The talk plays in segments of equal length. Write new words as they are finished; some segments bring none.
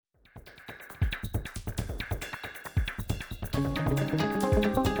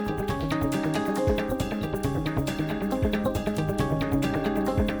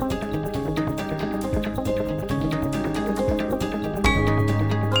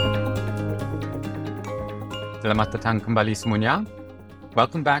Selamat datang kembali semuanya.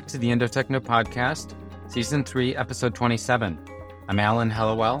 Welcome back to the Indo-Techno Podcast, Season 3, Episode 27. I'm Alan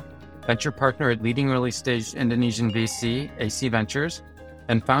Hellawell, venture partner at leading early-stage Indonesian VC, AC Ventures,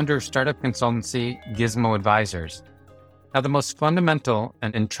 and founder of startup consultancy Gizmo Advisors. Now, the most fundamental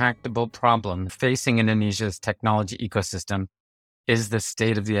and intractable problem facing Indonesia's technology ecosystem is the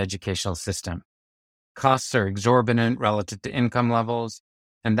state of the educational system. Costs are exorbitant relative to income levels,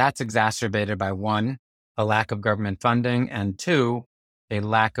 and that's exacerbated by one, a lack of government funding, and two, a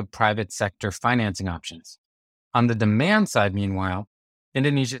lack of private sector financing options. On the demand side, meanwhile,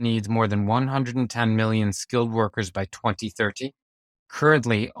 Indonesia needs more than 110 million skilled workers by 2030.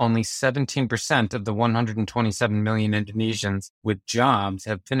 Currently, only 17% of the 127 million Indonesians with jobs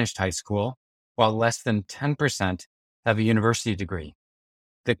have finished high school, while less than 10% have a university degree.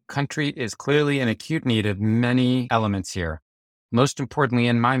 The country is clearly in acute need of many elements here. Most importantly,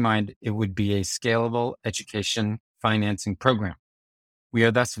 in my mind, it would be a scalable education financing program. We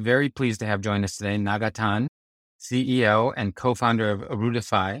are thus very pleased to have joined us today Naga Tan, CEO and co-founder of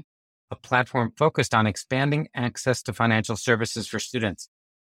Erudify, a platform focused on expanding access to financial services for students.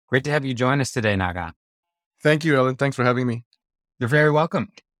 Great to have you join us today, Naga. Thank you, Ellen. Thanks for having me. You're very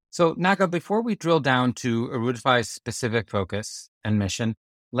welcome. So, Naga, before we drill down to Erudify's specific focus and mission,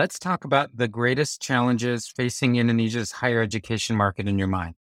 let's talk about the greatest challenges facing Indonesia's higher education market in your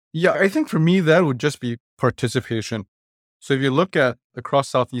mind. Yeah, I think for me, that would just be participation. So if you look at across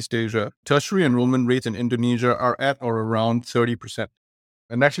Southeast Asia, tertiary enrollment rates in Indonesia are at or around 30%.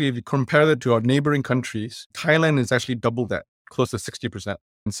 And actually, if you compare that to our neighboring countries, Thailand is actually double that, close to 60%.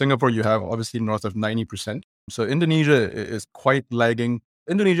 In Singapore, you have obviously north of 90%. So Indonesia is quite lagging.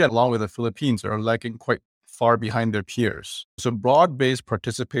 Indonesia, along with the Philippines, are lagging quite far behind their peers. So broad-based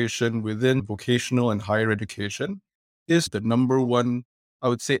participation within vocational and higher education is the number one, I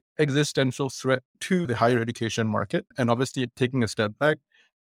would say, existential threat to the higher education market. And obviously taking a step back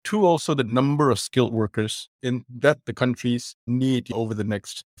to also the number of skilled workers that the countries need over the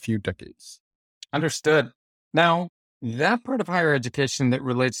next few decades. Understood. Now, that part of higher education that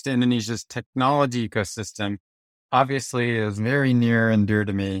relates to Indonesia's technology ecosystem obviously is very near and dear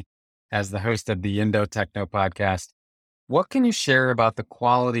to me as the host of the Indo-Techno Podcast. What can you share about the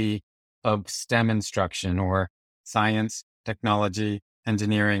quality of STEM instruction, or science, technology,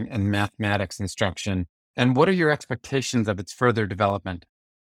 engineering, and mathematics instruction? And what are your expectations of its further development?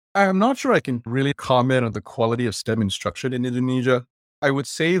 I'm not sure I can really comment on the quality of STEM instruction in Indonesia. I would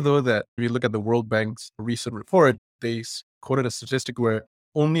say, though, that if you look at the World Bank's recent report, they quoted a statistic where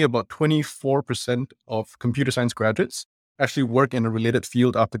only about 24% of computer science graduates actually work in a related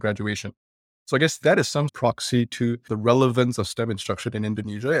field after graduation. So I guess that is some proxy to the relevance of STEM instruction in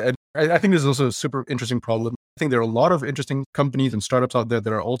Indonesia. And I think this is also a super interesting problem. I think there are a lot of interesting companies and startups out there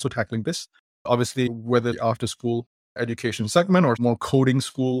that are also tackling this. Obviously, whether after school education segment or more coding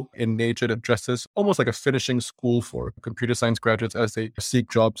school in nature that addresses almost like a finishing school for computer science graduates as they seek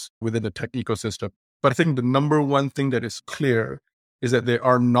jobs within the tech ecosystem. But I think the number one thing that is clear is that there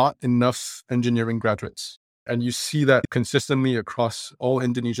are not enough engineering graduates. And you see that consistently across all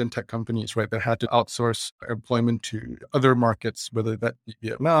Indonesian tech companies, right, that had to outsource employment to other markets, whether that be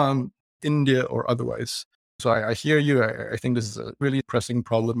Vietnam, India, or otherwise. So I hear you. I think this is a really pressing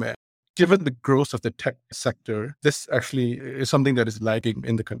problem. And given the growth of the tech sector, this actually is something that is lagging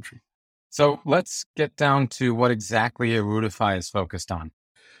in the country. So let's get down to what exactly Erudify is focused on.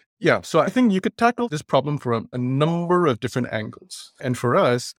 Yeah, so I think you could tackle this problem from a number of different angles. And for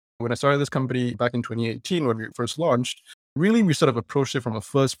us, when I started this company back in 2018, when we first launched, really we sort of approached it from a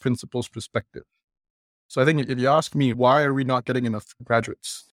first principles perspective. So I think if you ask me, why are we not getting enough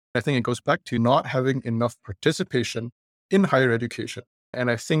graduates? I think it goes back to not having enough participation in higher education. And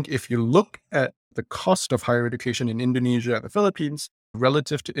I think if you look at the cost of higher education in Indonesia and the Philippines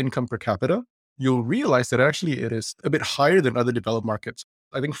relative to income per capita, you'll realize that actually it is a bit higher than other developed markets.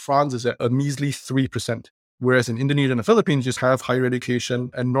 I think France is at a measly 3%. Whereas in Indonesia and the Philippines, you just have higher education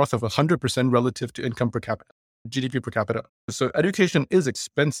and north of 100% relative to income per capita, GDP per capita. So education is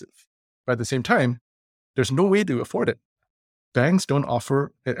expensive. But at the same time, there's no way to afford it. Banks don't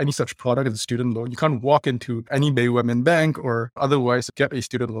offer any such product as a student loan. You can't walk into any BUMN bank or otherwise get a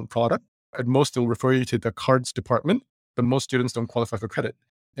student loan product. At most, they'll refer you to the cards department, but most students don't qualify for credit.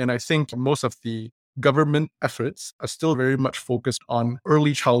 And I think most of the government efforts are still very much focused on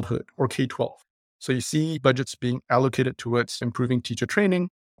early childhood or K-12. So you see budgets being allocated towards improving teacher training,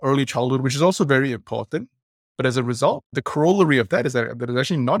 early childhood, which is also very important. But as a result, the corollary of that is that there's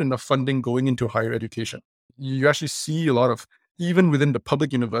actually not enough funding going into higher education. You actually see a lot of, even within the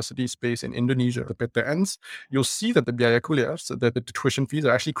public university space in Indonesia, the PTNs, you'll see that the biaya kuliah, so that the tuition fees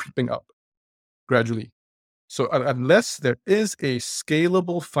are actually creeping up gradually. So unless there is a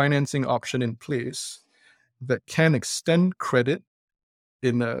scalable financing option in place that can extend credit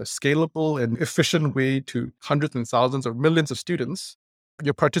in a scalable and efficient way to hundreds and thousands or millions of students,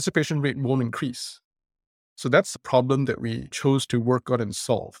 your participation rate won't increase. So that's the problem that we chose to work on and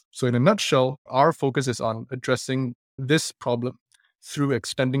solve. So in a nutshell, our focus is on addressing this problem through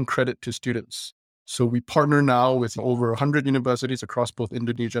extending credit to students. So we partner now with over 100 universities across both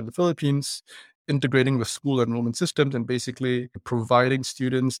Indonesia and the Philippines, integrating with school enrollment systems and basically providing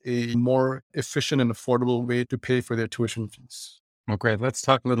students a more efficient and affordable way to pay for their tuition fees. Well, great. Let's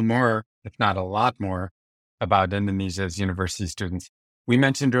talk a little more, if not a lot more, about Indonesia's university students. We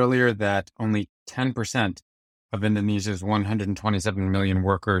mentioned earlier that only 10% of Indonesia's 127 million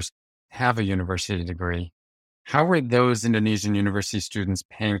workers have a university degree. How are those Indonesian university students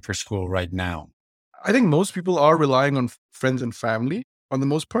paying for school right now? I think most people are relying on friends and family on the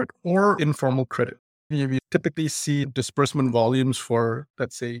most part, or informal credit. We typically see disbursement volumes for,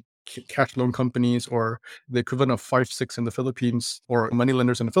 let's say, cash loan companies or the equivalent of 5-6 in the Philippines or money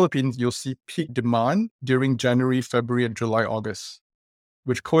lenders in the Philippines. You'll see peak demand during January, February, and July, August,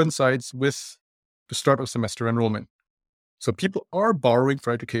 which coincides with the start of semester enrollment. So people are borrowing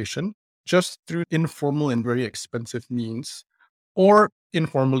for education just through informal and very expensive means, or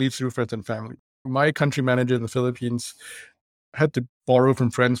informally through friends and family. My country manager in the Philippines had to borrow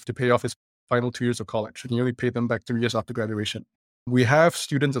from friends to pay off his final 2 years of college, and he only paid them back 3 years after graduation. We have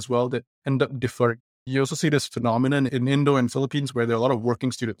students as well that end up deferring. You also see this phenomenon in Indo and Philippines where there are a lot of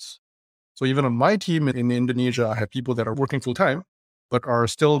working students. So even on my team in Indonesia, I have people that are working full-time, but are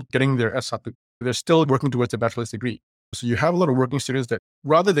still getting their S1. They're still working towards a bachelor's degree. So you have a lot of working students that,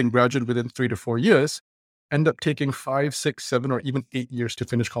 rather than graduate within 3 to 4 years, end up taking 5, 6, 7, or even 8 years to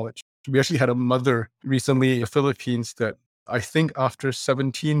finish college. We actually had a mother recently in the Philippines that I think after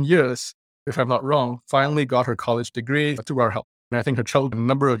 17 years, if I'm not wrong, finally got her college degree through our help. And I think her child, in a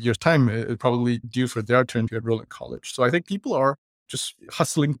number of years' time, is probably due for their turn to enroll in college. So I think people are just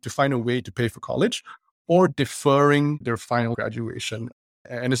hustling to find a way to pay for college or deferring their final graduation.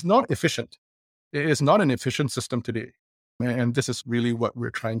 And it's not efficient. It is not an efficient system today. And this is really what we're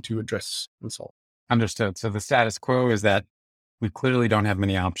trying to address and solve. Understood. So the status quo is that we clearly don't have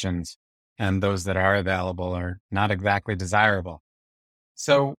many options, and those that are available are not exactly desirable.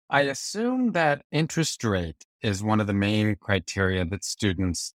 So I assume that interest rate is one of the main criteria that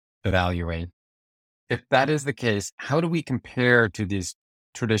students evaluate. If that is the case, how do we compare to these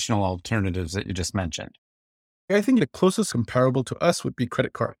traditional alternatives that you just mentioned? I think the closest comparable to us would be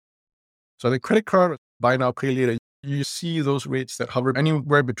credit card. So the credit card, buy now, pay later, you see those rates that hover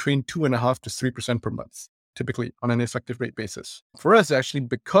anywhere between 2.5% to 3% per month, typically on an effective rate basis. For us, actually,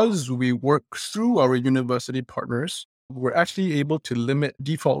 because we work through our university partners, we're actually able to limit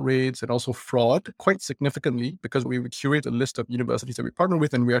default rates and also fraud quite significantly because we would curate a list of universities that we partner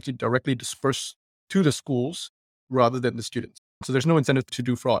with and we actually directly disperse to the schools rather than the students. So there's no incentive to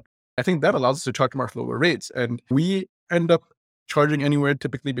do fraud. I think that allows us to charge much lower rates. And we end up charging anywhere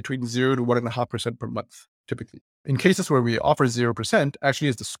typically between 0 to 1.5% per month, typically. In cases where we offer 0%, actually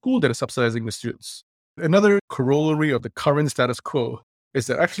is the school that is subsidizing the students. Another corollary of the current status quo is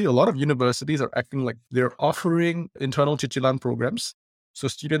that actually a lot of universities are acting like they're offering internal cicilan programs. So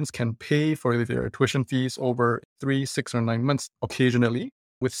students can pay for their tuition fees over 3, 6, or 9 months occasionally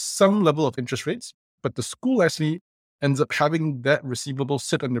with some level of interest rates. But the school actually ends up having that receivable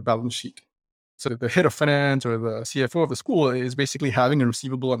sit on their balance sheet. So the head of finance or the CFO of the school is basically having a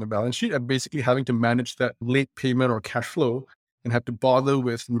receivable on the balance sheet and basically having to manage that late payment or cash flow and have to bother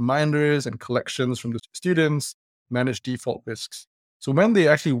with reminders and collections from the students, manage default risks. So when they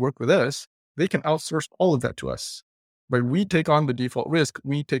actually work with us, they can outsource all of that to us. But we take on the default risk,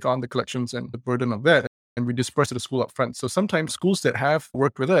 we take on the collections and the burden of that, and we disperse to the school up front. So sometimes schools that have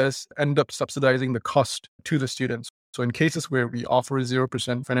worked with us end up subsidizing the cost to the students. So in cases where we offer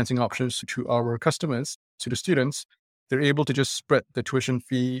 0% financing options to our customers, to the students, they're able to just spread the tuition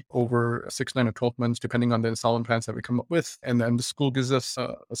fee over 6, 9, or 12 months, depending on the installment plans that we come up with. And then the school gives us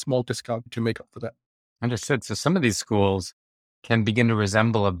a small discount to make up for that. Understood. So some of these schools can begin to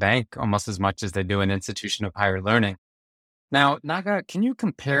resemble a bank almost as much as they do an institution of higher learning. Now, Naga, can you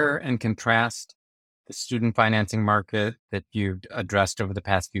compare and contrast the student financing market that you've addressed over the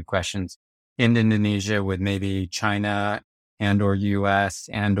past few questions in Indonesia with maybe China and or US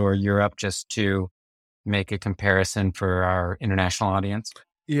and or Europe, just to make a comparison for our international audience?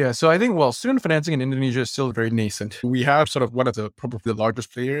 Yeah, so I think, well, student financing in Indonesia is still very nascent. We have sort of one of the probably the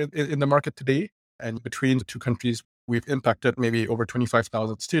largest player in the market today. And between the two countries, we've impacted maybe over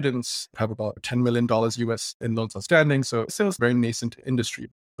 25,000 students, have about $10 million US in loans outstanding. So it's still a very nascent industry,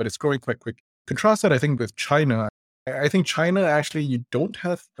 but it's growing quite quick. Contrast that, I think, with China. I think China, actually, you don't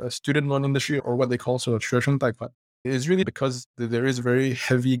have a student loan industry or what they call sort of 学生贷款. It is really because there is very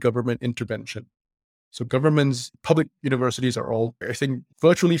heavy government intervention. So governments, public universities are all, I think,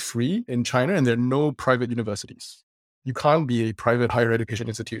 virtually free in China, and there are no private universities. You can't be a private higher education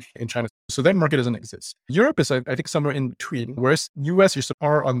institute in China. So that market doesn't exist. Europe is, I think, somewhere in between, whereas US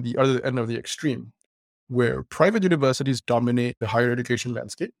are on the other end of the extreme, where private universities dominate the higher education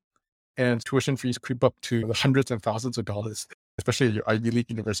landscape and tuition fees creep up to the hundreds and thousands of dollars, especially at your Ivy League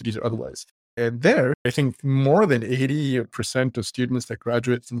universities or otherwise. And there, I think more than 80% of students that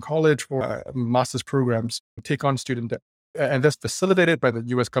graduate from college or master's programs take on student debt. And that's facilitated by the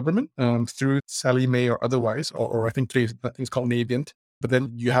US government through Sallie Mae or otherwise, or I think today it's called Navient. But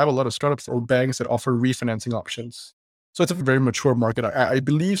then you have a lot of startups or banks that offer refinancing options. So it's a very mature market. I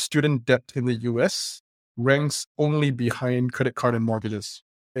believe student debt in the US ranks only behind credit card and mortgages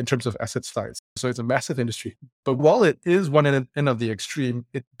in terms of asset size. So it's a massive industry. But while it is one end of the extreme,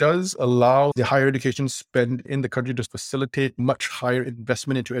 it does allow the higher education spend in the country to facilitate much higher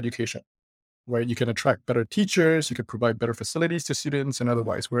investment into education, where you can attract better teachers, you can provide better facilities to students and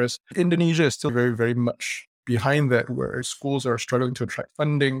otherwise. Whereas Indonesia is still very, very much behind that, where schools are struggling to attract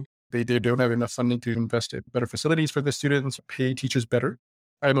funding. They don't have enough funding to invest in better facilities for the students, pay teachers better.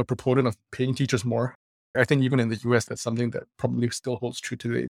 I'm a proponent of paying teachers more. I think even in the US, that's something that probably still holds true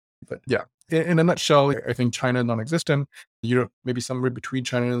today. But yeah, in a nutshell, I think China is non-existent. Europe, maybe somewhere between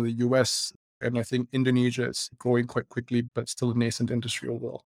China and the US. And I think Indonesia is growing quite quickly, but still a nascent industry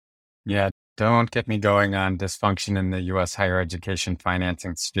overall. Yeah, don't get me going on dysfunction in the US higher education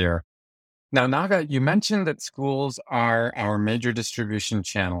financing sphere. Now, Naga, you mentioned that schools are our major distribution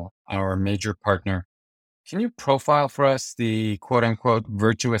channel, our major partner. Can you profile for us the quote unquote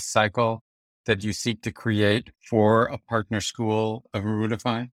virtuous cycle that you seek to create for a partner school of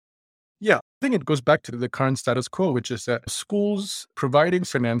Rudify? Yeah, I think it goes back to the current status quo, which is that schools providing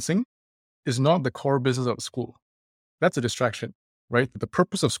financing is not the core business of the school. That's a distraction, right? The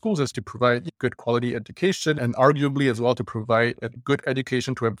purpose of schools is to provide good quality education and arguably as well to provide a good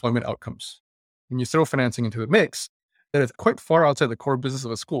education to employment outcomes. When you throw financing into the mix, that is quite far outside the core business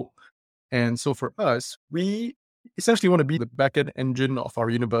of a school. And so for us, we essentially want to be the back-end engine of our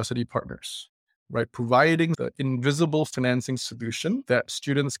university partners, right? Providing the invisible financing solution that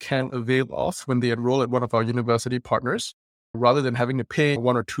students can avail of when they enroll at one of our university partners, rather than having to pay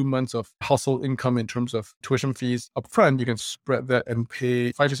 1 or 2 months of household income in terms of tuition fees upfront. You can spread that and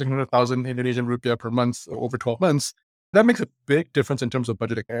pay 500 to 600,000 Indonesian rupiah per month over 12 months. That makes a big difference in terms of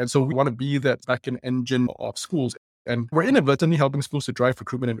budgeting. And so we want to be that back-end engine of schools. And we're inadvertently helping schools to drive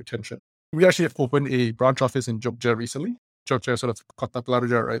recruitment and retention. We actually have opened a branch office in Jogja recently. Jogja is sort of Kota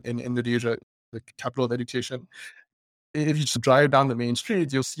Pelajar, right, in Indonesia, the capital of education. If you just drive down the main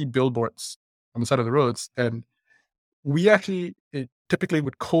streets, you'll see billboards on the side of the roads. And we actually typically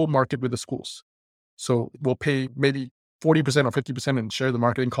would co-market with the schools. So we'll pay maybe 40% or 50% and share the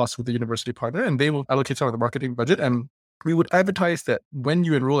marketing costs with the university partner, and they will allocate some of the marketing budget. And we would advertise that when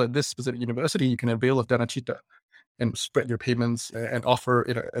you enroll at this specific university, you can avail of Dana Cita and spread your payments and offer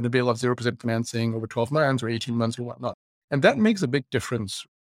an avail of 0% financing over 12 months or 18 months or whatnot. And that makes a big difference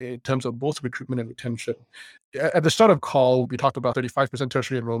in terms of both recruitment and retention. At the start of call, we talked about 35%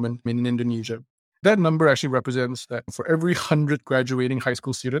 tertiary enrollment in Indonesia. That number actually represents that for every 100 graduating high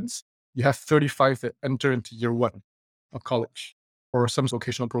school students, you have 35 that enter into year 1 of college or some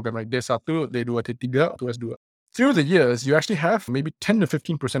vocational program like D1, D2, D3, atau S2. Through the years, you actually have maybe 10 to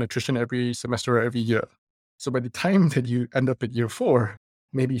 15% attrition every semester or every year. So by the time that you end up at year 4,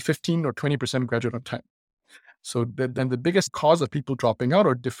 maybe 15 or 20% graduate on time. So then the biggest cause of people dropping out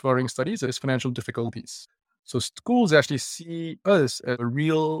or deferring studies is financial difficulties. So schools actually see us as a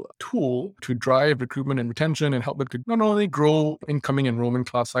real tool to drive recruitment and retention and help them to not only grow incoming enrollment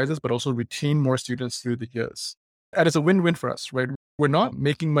class sizes, but also retain more students through the years. And it's a win-win for us, right? We're not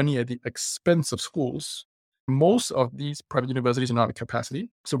making money at the expense of schools. Most of these private universities are not at capacity.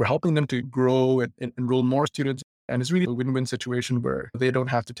 So we're helping them to grow and enroll more students. And it's really a win-win situation where they don't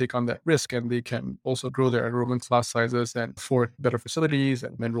have to take on that risk and they can also grow their enrollment class sizes and afford better facilities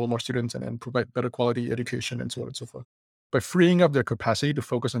and enroll more students and provide better quality education and so on and so forth. By freeing up their capacity to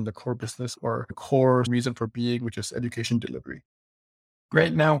focus on the core business or the core reason for being, which is education delivery.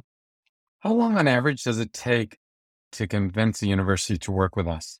 Great. Now, how long on average does it take to convince a university to work with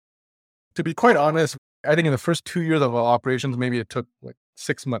us? To be quite honest, I think in the first 2 years of our operations, maybe it took like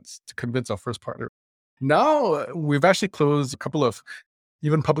 6 months to convince our first partner. Now we've actually closed a couple of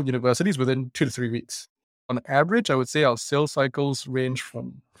even public universities within 2 to 3 weeks. On average, I would say our sales cycles range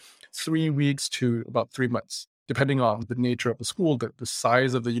from 3 weeks to about 3 months, depending on the nature of the school, the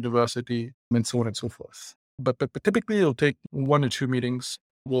size of the university, and so on and so forth. But typically, it'll take 1 or 2 meetings.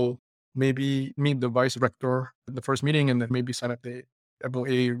 We'll maybe meet the vice rector in the first meeting and then maybe sign up the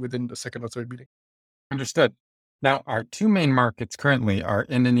MOA within the second or third meeting. Understood. Now, our two main markets currently are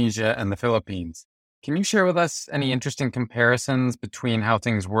Indonesia and the Philippines. Can you share with us any interesting comparisons between how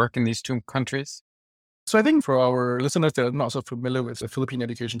things work in these two countries? So I think for our listeners that are not so familiar with the Philippine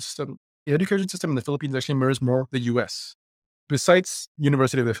education system, the education system in the Philippines actually mirrors more the US. Besides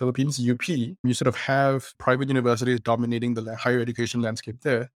University of the Philippines, UP, you sort of have private universities dominating the higher education landscape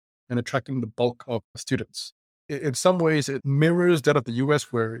there and attracting the bulk of students. In some ways, it mirrors that of the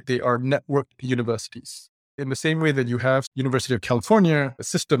US, where they are networked universities. In the same way that you have University of California, a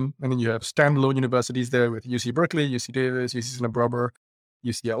system, and then you have standalone universities there with UC Berkeley, UC Davis, UC Santa Barbara,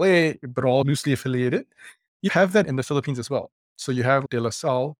 UCLA, but all loosely affiliated. You have that in the Philippines as well. So you have De La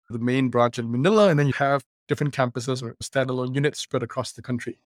Salle, the main branch in Manila, and then you have different campuses or standalone units spread across the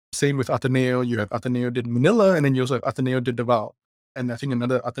country. Same with Ateneo. You have Ateneo de Manila, and then you also have Ateneo de Davao. And I think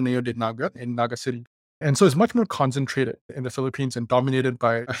another Ateneo de Naga in Naga City. And so it's much more concentrated in the Philippines and dominated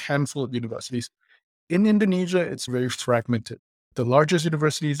by a handful of universities. In Indonesia, it's very fragmented. The largest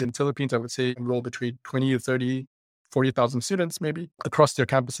universities in the Philippines, I would say, enroll between 20 to 30, 40,000 students maybe across their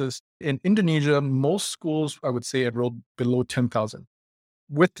campuses. In Indonesia, most schools, I would say, enroll below 10,000,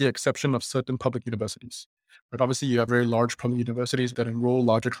 with the exception of certain public universities. But obviously, you have very large public universities that enroll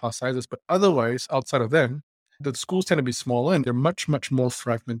larger class sizes, but otherwise, outside of them, the schools tend to be smaller and they're much, much more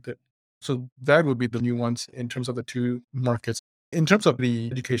fragmented. So that would be the nuance in terms of the two markets. In terms of the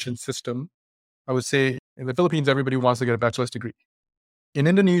education system, I would say in the Philippines, everybody wants to get a bachelor's degree. In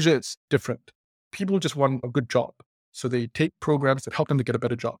Indonesia, it's different. People just want a good job. So they take programs that help them to get a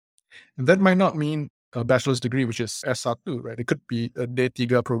better job. And that might not mean a bachelor's degree, which is S1, right? It could be a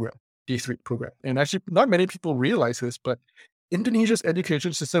D3 program, D3 program. And actually, not many people realize this, but Indonesia's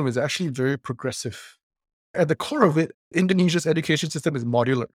education system is actually very progressive. At the core of it, Indonesia's education system is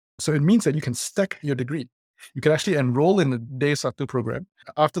modular. So it means that you can stack your degree. You can actually enroll in the D1 program.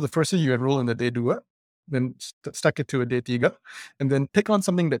 After the first year, you enroll in the D2, then stack it to a D3, and then take on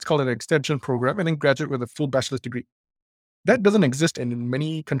something that's called an extension program, and then graduate with a full bachelor's degree. That doesn't exist in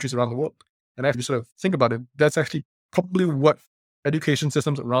many countries around the world. And if you sort of think about it, that's actually probably what education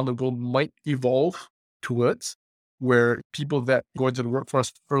systems around the world might evolve towards, where people that go into the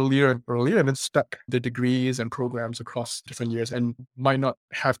workforce earlier and earlier and then stack their degrees and programs across different years and might not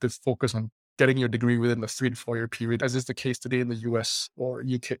have to focus on getting your degree within the 3 to 4 year period, as is the case today in the US or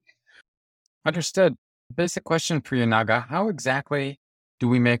UK. Understood. Basic question for you, Naga. How exactly do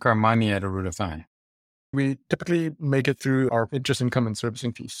we make our money at Arudify? We typically make it through our interest income and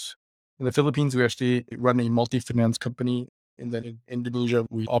servicing fees. In the Philippines, we actually run a multi-finance company. And then in Indonesia,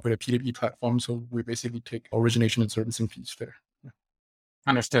 we operate a P2P platform. So we basically take origination and servicing fees there. Yeah.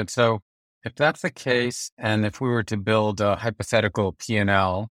 Understood. So if that's the case, and if we were to build a hypothetical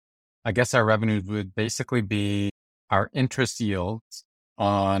P&L, I guess our revenues would basically be our interest yields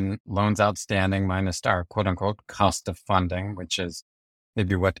on loans outstanding minus our quote unquote cost of funding, which is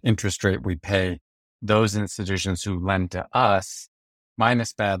maybe what interest rate we pay those institutions who lend to us,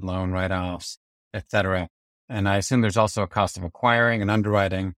 minus bad loan write-offs, et cetera. And I assume there's also a cost of acquiring and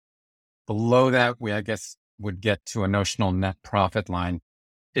underwriting. Below that, we, I guess, would get to a notional net profit line.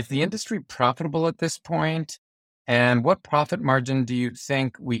 Is the industry profitable at this point? And what profit margin do you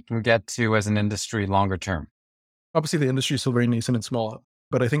think we can get to as an industry longer term? Obviously, the industry is still very nascent and small,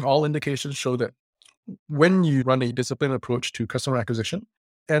 but I think all indications show that when you run a disciplined approach to customer acquisition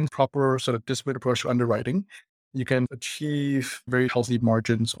and proper sort of disciplined approach to underwriting, you can achieve very healthy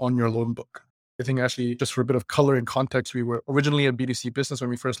margins on your loan book. I think actually, just for a bit of color and context, we were originally a B2C business when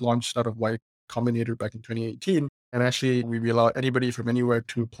we first launched out of Y Combinator back in 2018. And actually, we allow anybody from anywhere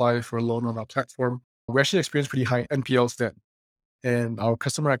to apply for a loan on our platform. We actually experienced pretty high NPLs then. And our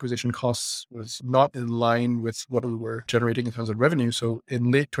customer acquisition costs was not in line with what we were generating in terms of revenue. So in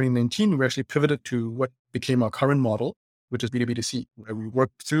late 2019, we actually pivoted to what became our current model, which is B2B2C, where we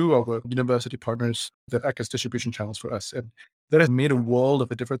work through our university partners that act as distribution channels for us. And that has made a world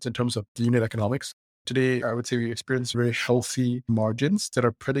of a difference in terms of the unit economics. Today, I would say we experience very healthy margins that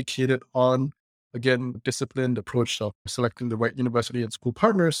are predicated on, again, disciplined approach of selecting the right university and school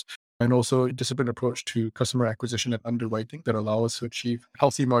partners, and also a disciplined approach to customer acquisition and underwriting that allow us to achieve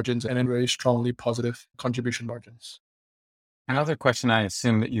healthy margins and very strongly positive contribution margins. Another question I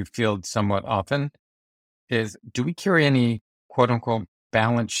assume that you field somewhat often is, do we carry any quote unquote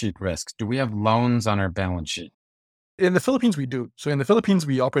balance sheet risks? Do we have loans on our balance sheet? In the Philippines, we do. So in the Philippines,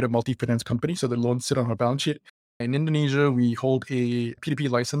 we operate a multi-finance company. So the loans sit on our balance sheet. In Indonesia, we hold a P2P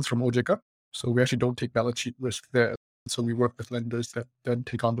license from OJK. So we actually don't take balance sheet risk there. So we work with lenders that then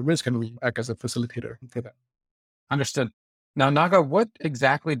take on the risk and we act as a facilitator for that. Understood. Now, Naga, what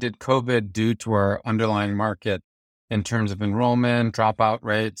exactly did COVID do to our underlying market in terms of enrollment, dropout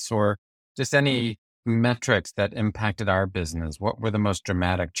rates, or just any metrics that impacted our business? What were the most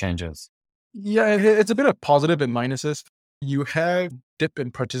dramatic changes? Yeah, it's a bit of positive and minuses. You have dip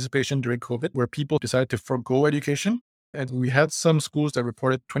in participation during COVID where people decided to forego education. And we had some schools that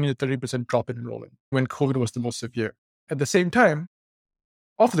reported 20 to 30% drop in enrollment when COVID was the most severe. At the same time,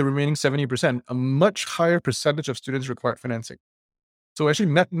 of the remaining 70%, a much higher percentage of students required financing. So actually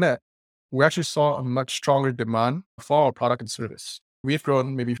net, we actually saw a much stronger demand for our product and service. We've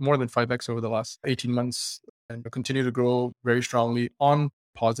grown maybe more than 5x over the last 18 months and continue to grow very strongly on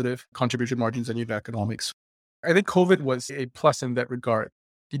positive contribution margins and unit economics. I think COVID was a plus in that regard.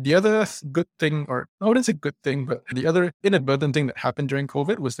 The other good thing, or I wouldn't say good thing, but the other inadvertent thing that happened during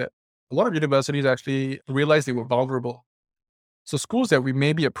COVID was that a lot of universities actually realized they were vulnerable. So schools that we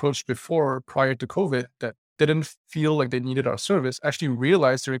maybe approached before, prior to COVID, that didn't feel like they needed our service, actually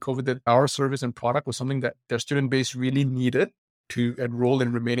realized during COVID that our service and product was something that their student base really needed to enroll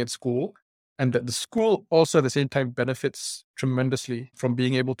and remain at school. And that the school also at the same time benefits tremendously from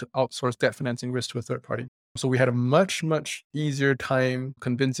being able to outsource debt financing risk to a third party. So we had a much, much easier time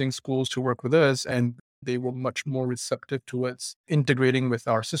convincing schools to work with us, and they were much more receptive towards integrating with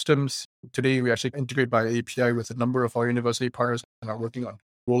our systems. Today, we actually integrate by API with a number of our university partners and are working on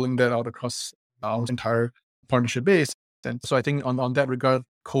rolling that out across our entire partnership base. And so I think on that regard,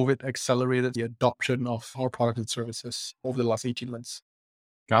 COVID accelerated the adoption of our product and services over the last 18 months.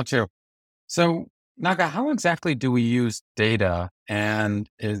 Got you. So, Naga, how exactly do we use data? And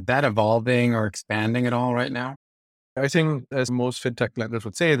is that evolving or expanding at all right now? I think, as most fintech lenders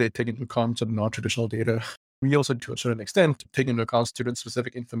would say, they take into account some non-traditional data. We also, to a certain extent, take into account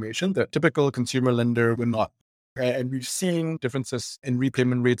student-specific information that typical consumer lender would not. And we've seen differences in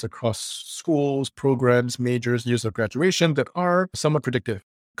repayment rates across schools, programs, majors, years of graduation that are somewhat predictive.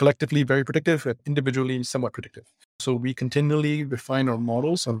 Collectively very predictive, and individually somewhat predictive. So we continually refine our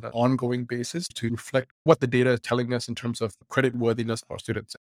models on an ongoing basis to reflect what the data is telling us in terms of credit worthiness of our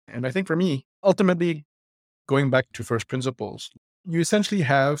students. And I think for me, ultimately, going back to first principles, you essentially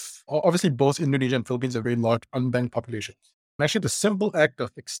have, obviously both Indonesia and Philippines are very large unbanked populations. And actually the simple act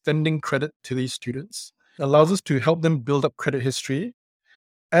of extending credit to these students allows us to help them build up credit history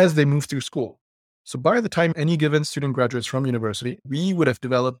as they move through school. So by the time any given student graduates from university, we would have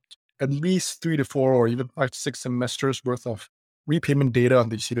developed at least 3 to 4 or even 5 to 6 semesters worth of repayment data on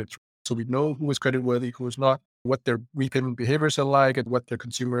these students. So we know who is creditworthy, who is not, what their repayment behaviors are like, and what their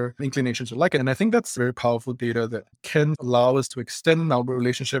consumer inclinations are like. And I think that's very powerful data that can allow us to extend our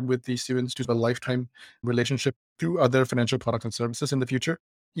relationship with these students to a lifetime relationship through other financial products and services in the future,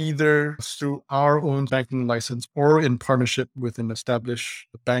 either through our own banking license or in partnership with an established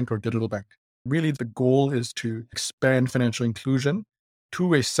bank or digital bank. Really, the goal is to expand financial inclusion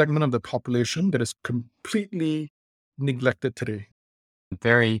to a segment of the population that is completely neglected today.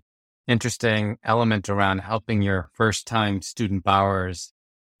 Very interesting element around helping your first-time student borrowers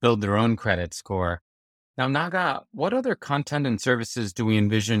build their own credit score. Now, Naga, what other content and services do we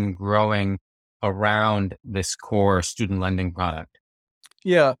envision growing around this core student lending product?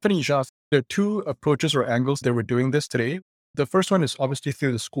 Yeah, funny you should ask. There are two approaches or angles that we're doing this today. The first one is obviously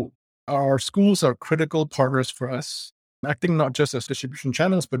through the school. Our schools are critical partners for us, acting not just as distribution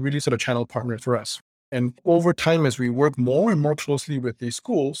channels, but really sort of channel partners for us. And over time, as we work more and more closely with these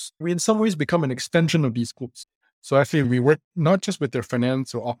schools, we in some ways become an extension of these schools. So actually, we work not just with their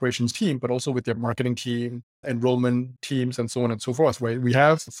finance or operations team, but also with their marketing team, enrollment teams, and so on and so forth, right? We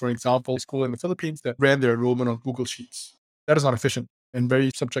have, for example, a school in the Philippines that ran their enrollment on Google Sheets. That is not efficient and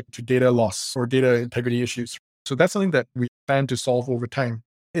very subject to data loss or data integrity issues. So that's something that we plan to solve over time.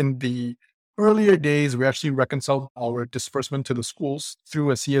 In the earlier days, we actually reconciled our disbursement to the schools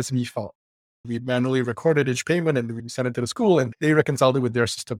through a CSV file. We manually recorded each payment and we sent it to the school and they reconciled it with their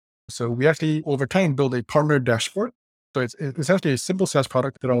system. So we actually, over time, built a partner dashboard. So it's essentially a simple SaaS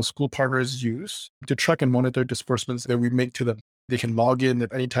product that our school partners use to track and monitor disbursements that we make to them. They can log in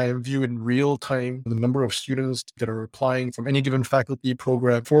at any time, view in real time the number of students that are applying from any given faculty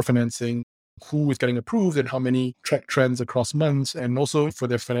program for financing, who is getting approved and how many track trends across months, and also for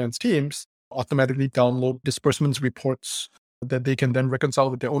their finance teams, automatically download disbursements reports that they can then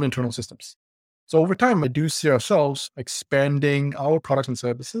reconcile with their own internal systems. So over time, I do see ourselves expanding our products and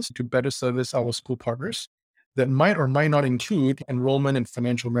services to better service our school partners that might or might not include enrollment in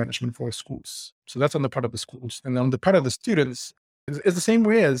financial management for schools. So that's on the part of the schools. And on the part of the students, it's the same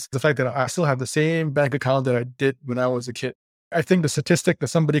way as the fact that I still have the same bank account that I did when I was a kid. I think the statistic that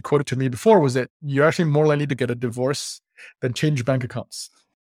somebody quoted to me before was that you're actually more likely to get a divorce than change bank accounts.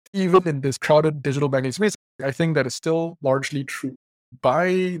 Even in this crowded digital banking space, I think that is still largely true.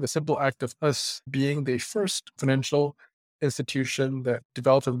 By the simple act of us being the first financial institution that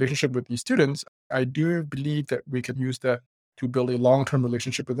develops a relationship with these students, I do believe that we can use that to build a long-term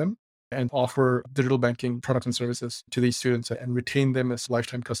relationship with them and offer digital banking products and services to these students and retain them as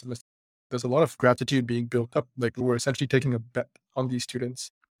lifetime customers. There's a lot of gratitude being built up. Like we're essentially taking a bet on these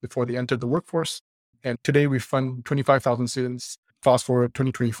students before they enter the workforce. And today we fund 25,000 students. Fast forward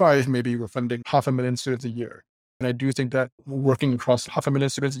 2025, maybe we're funding 500,000 students a year. And I do think that working across 500,000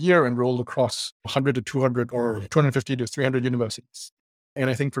 students a year enrolled across 100 to 200 or 250 to 300 universities.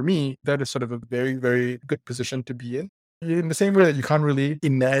 And I think for me, that is sort of a very, very good position to be in the same way that you can't really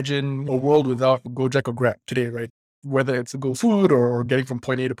imagine a world without Gojek or Grab today, right? Whether it's a GoFood or getting from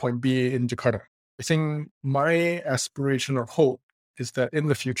point A to point B in Jakarta. I think my aspiration or hope is that in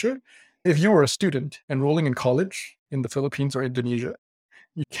the future, if you were a student enrolling in college in the Philippines or Indonesia,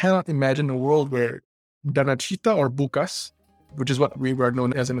 you cannot imagine a world where Danacita or Bukas, which is what we were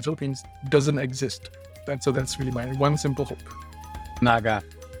known as in the Philippines, doesn't exist. And so that's really my one simple hope. Naga,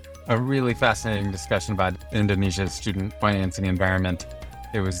 a really fascinating discussion about Indonesia's student financing environment.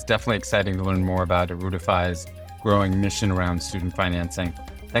 It was definitely exciting to learn more about Erudifi's growing mission around student financing.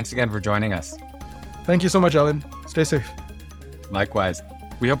 Thanks again for joining us. Thank you so much, Alan. Stay safe. Likewise.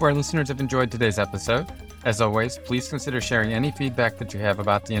 We hope our listeners have enjoyed today's episode. As always, please consider sharing any feedback that you have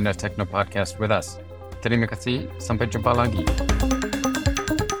about the Indo Techno podcast with us. Terima kasih. Sampai jumpa lagi.